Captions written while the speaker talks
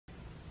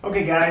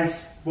Okay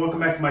guys, welcome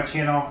back to my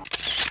channel.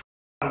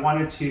 I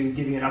wanted to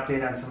give you an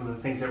update on some of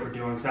the things that we're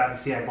doing because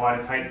obviously I bought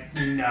a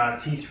Titan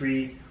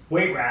T3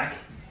 weight rack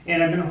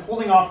and I've been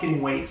holding off getting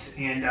weights,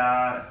 and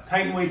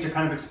Titan weights are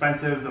kind of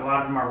expensive. A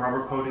lot of them are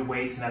rubber coated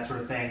weights and that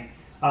sort of thing.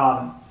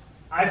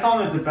 I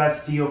found that the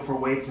best deal for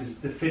weights is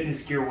the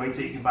fitness gear weights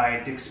that you can buy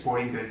at Dick's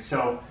Sporting Goods.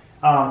 So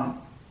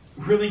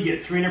really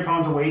get 300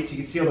 pounds of weights. You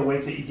can see all the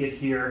weights that you get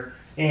here,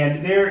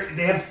 and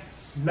they have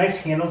nice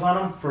handles on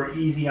them for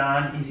easy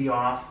on, easy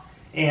off.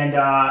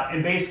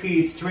 And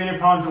basically it's 300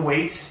 pounds of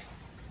weights.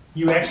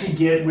 You actually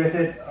get with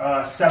it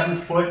a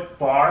 7-foot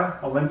bar,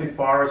 Olympic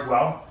bar as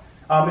well.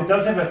 It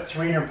does have a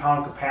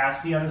 300-pound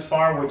capacity on this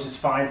bar, which is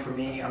fine for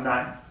me. I'm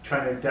not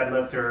trying to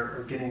deadlift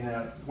or get in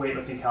a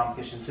weightlifting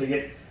competition. So you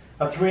get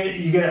a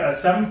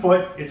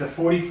 7-foot, it's a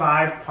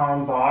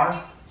 45-pound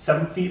bar,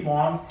 7 feet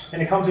long,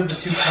 and it comes with the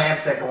 2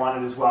 clamps that go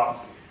on it as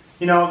well.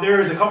 You know,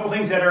 there's a couple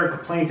things that are a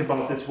complaint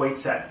about this weight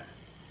set.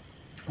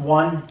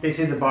 One, they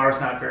say the bar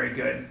is not very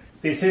good.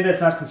 They say that's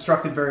not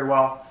constructed very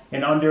well,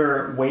 and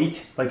under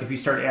weight, like if you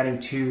start adding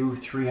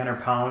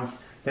 200-300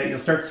 pounds, that you'll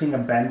start seeing a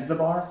bend to the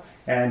bar.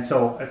 And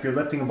so if you're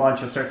lifting a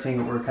bunch, you'll start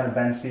seeing it where it kind of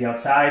bends to the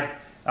outside.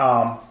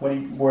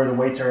 Where the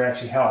weights are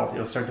actually held,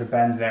 you'll start to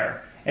bend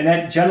there. And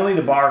then generally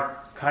the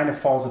bar kind of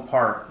falls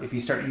apart if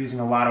you start using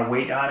a lot of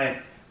weight on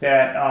it.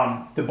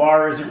 That the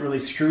bar isn't really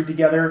screwed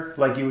together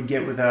like you would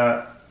get with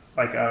a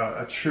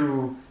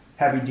true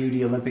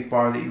heavy-duty Olympic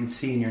bar that you would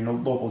see in your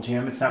local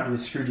gym. It's not really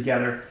screwed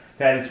together.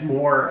 That it's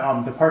more,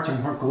 the parts are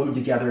more glued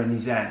together in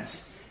these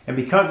ends. And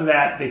because of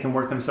that, they can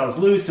work themselves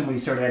loose, and when you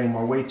start adding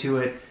more weight to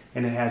it,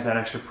 and it has that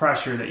extra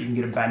pressure, that you can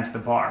get a bend to the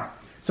bar.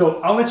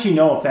 So I'll let you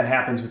know if that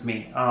happens with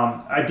me.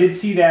 I did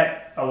see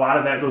that a lot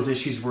of those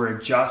issues were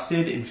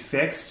adjusted and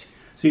fixed.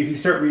 So if you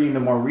start reading the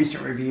more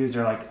recent reviews,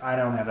 they're like, I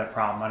don't have that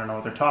problem. I don't know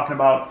what they're talking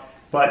about.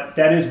 But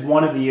that is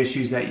one of the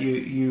issues that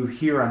you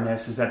hear on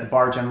this, is that the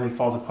bar generally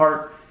falls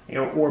apart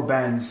or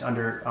bends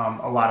under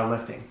a lot of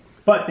lifting.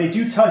 But they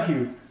do tell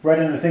you right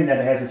in the thing that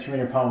it has a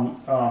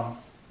 300-pound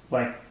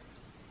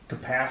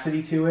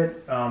capacity to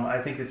it.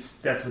 I think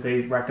that's what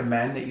they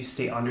recommend, that you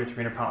stay under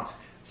 300 pounds.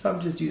 So I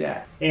would just do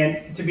that.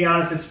 And to be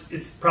honest,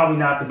 it's probably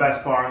not the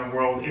best bar in the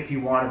world if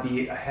you want to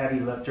be a heavy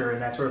lifter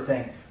and that sort of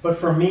thing. But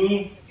for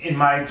me, in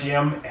my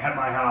gym at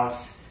my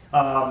house,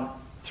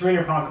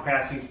 300-pound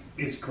capacity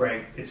is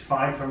great. It's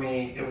fine for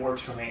me. It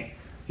works for me.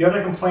 The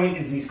other complaint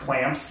is these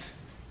clamps.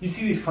 You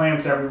see these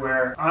clamps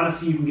everywhere.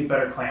 Honestly, you can get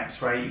better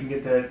clamps, right? You can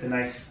get the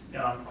nice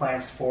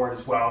clamps for it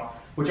as well,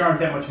 which aren't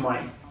that much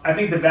money. I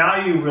think the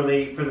value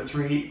really it's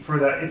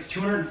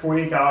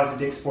 $248 at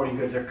Dick's Sporting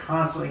Goods. They're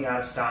constantly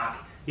out of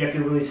stock. You have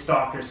to really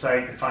stalk their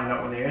site to find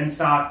out when they're in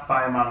stock,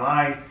 buy them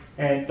online,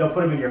 and they'll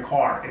put them in your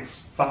car.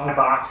 It's 5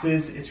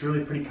 boxes. It's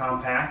really pretty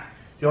compact.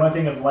 The only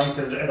thing of length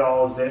at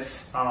all is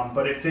this,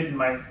 but it fit in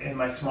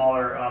my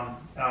smaller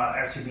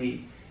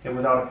SUV and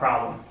without a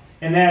problem.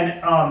 And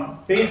then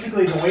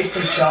basically the weights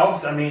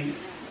themselves, I mean,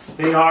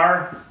 they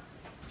are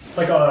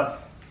like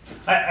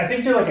I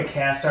think they're like a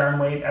cast iron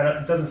weight.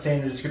 It doesn't say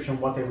in the description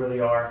what they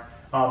really are,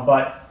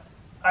 but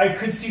I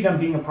could see them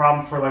being a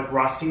problem for like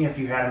rusting if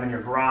you had them in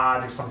your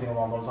garage or something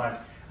along those lines.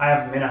 I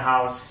have them in a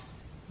house.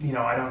 You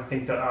know, I don't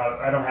think that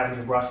I don't have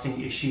any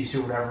rusting issues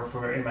or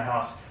whatever in my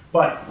house.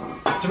 But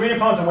it's 300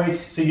 pounds of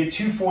weights, so you get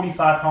 2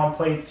 45-pound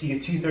plates, you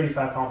get 2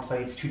 35-pound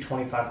plates, 2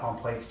 25-pound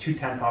plates, 2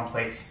 10-pound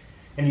plates,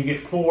 and you get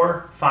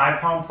 4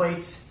 5-pound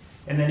plates,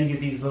 and then you get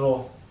these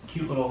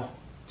cute little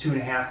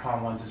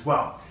 2.5-pound ones as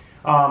well.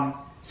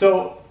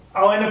 So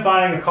I'll end up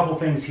buying a couple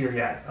things here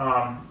yet.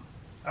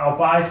 I'll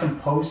buy some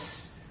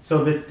posts.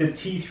 So the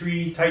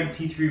Titan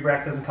T3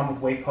 rack doesn't come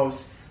with weight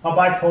posts. I'll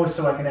buy posts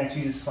so I can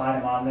actually just slide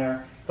them on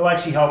there. They'll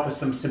actually help with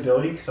some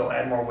stability, so I'll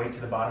add more weight to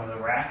the bottom of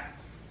the rack.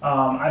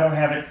 I don't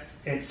have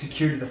it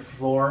secured to the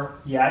floor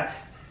yet.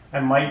 I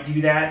might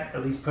do that,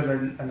 at least put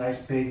a nice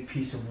big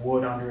piece of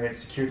wood under it,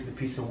 secured to the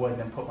piece of wood, and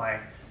then put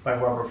my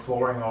rubber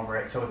flooring over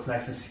it so it's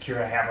nice and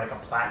secure. I have like a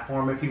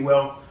platform, if you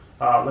will,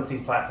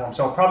 lifting platform.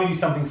 So I'll probably do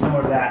something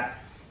similar to that.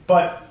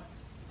 But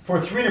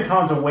for 300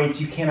 pounds of weights,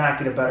 you cannot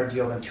get a better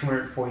deal than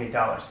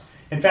 $248.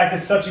 In fact,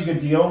 it's such a good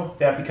deal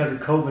that because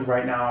of COVID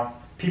right now,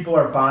 people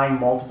are buying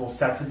multiple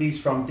sets of these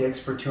from Dick's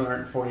for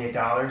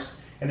 $248.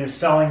 And they're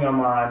selling them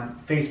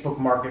on Facebook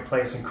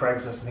Marketplace and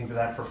Craigslist and things like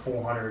that for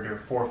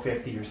 $400 or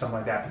 $450 or something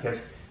like that,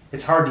 because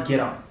it's hard to get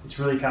them. It's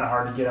really kind of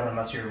hard to get them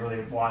unless you're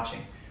really watching.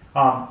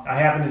 I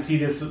happened to see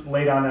this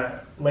late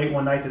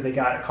one night that they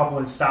got a couple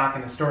in stock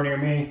in a store near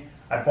me.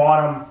 I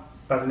bought them,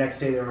 but the next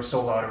day they were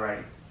sold out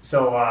already.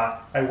 So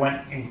I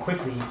went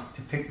quickly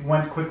to pick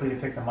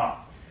them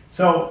up.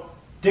 So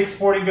Dick's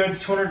Sporting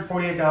Goods,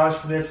 $248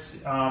 for this.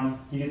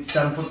 You get the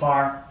 7-foot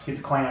bar, you get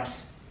the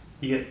clamps,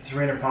 you get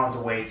 300 pounds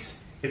of weights.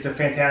 It's a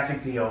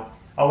fantastic deal.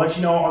 I'll let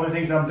you know other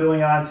things that I'm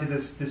building on to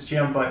this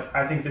gym, but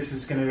I think this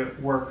is going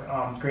to work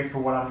great for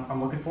what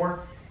I'm looking for.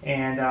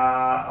 And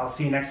I'll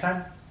see you next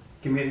time.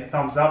 Give me a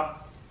thumbs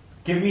up.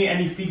 Give me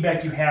any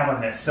feedback you have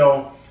on this.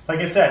 So, like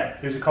I said,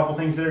 there's a couple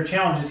things that are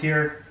challenges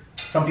here.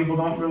 Some people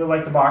don't really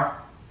like the bar.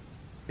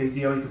 Big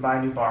deal, you can buy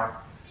a new bar.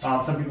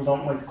 Some people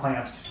don't like the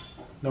clamps.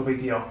 no big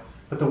deal.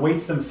 But the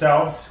weights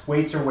themselves,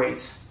 weights are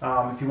weights.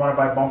 If you want to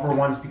buy bumper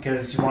ones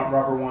because you want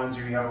rubber ones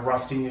or you have a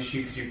rusting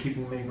issue because you're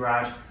keeping them in the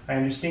garage, I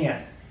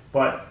understand.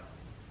 But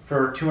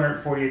for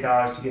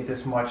 $248 to get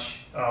this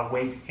much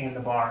weight and the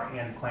bar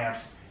and the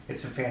clamps,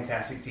 it's a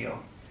fantastic deal.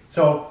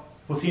 So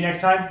we'll see you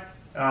next time.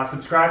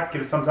 Subscribe,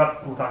 give us a thumbs up,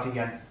 and we'll talk to you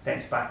again.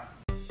 Thanks, bye.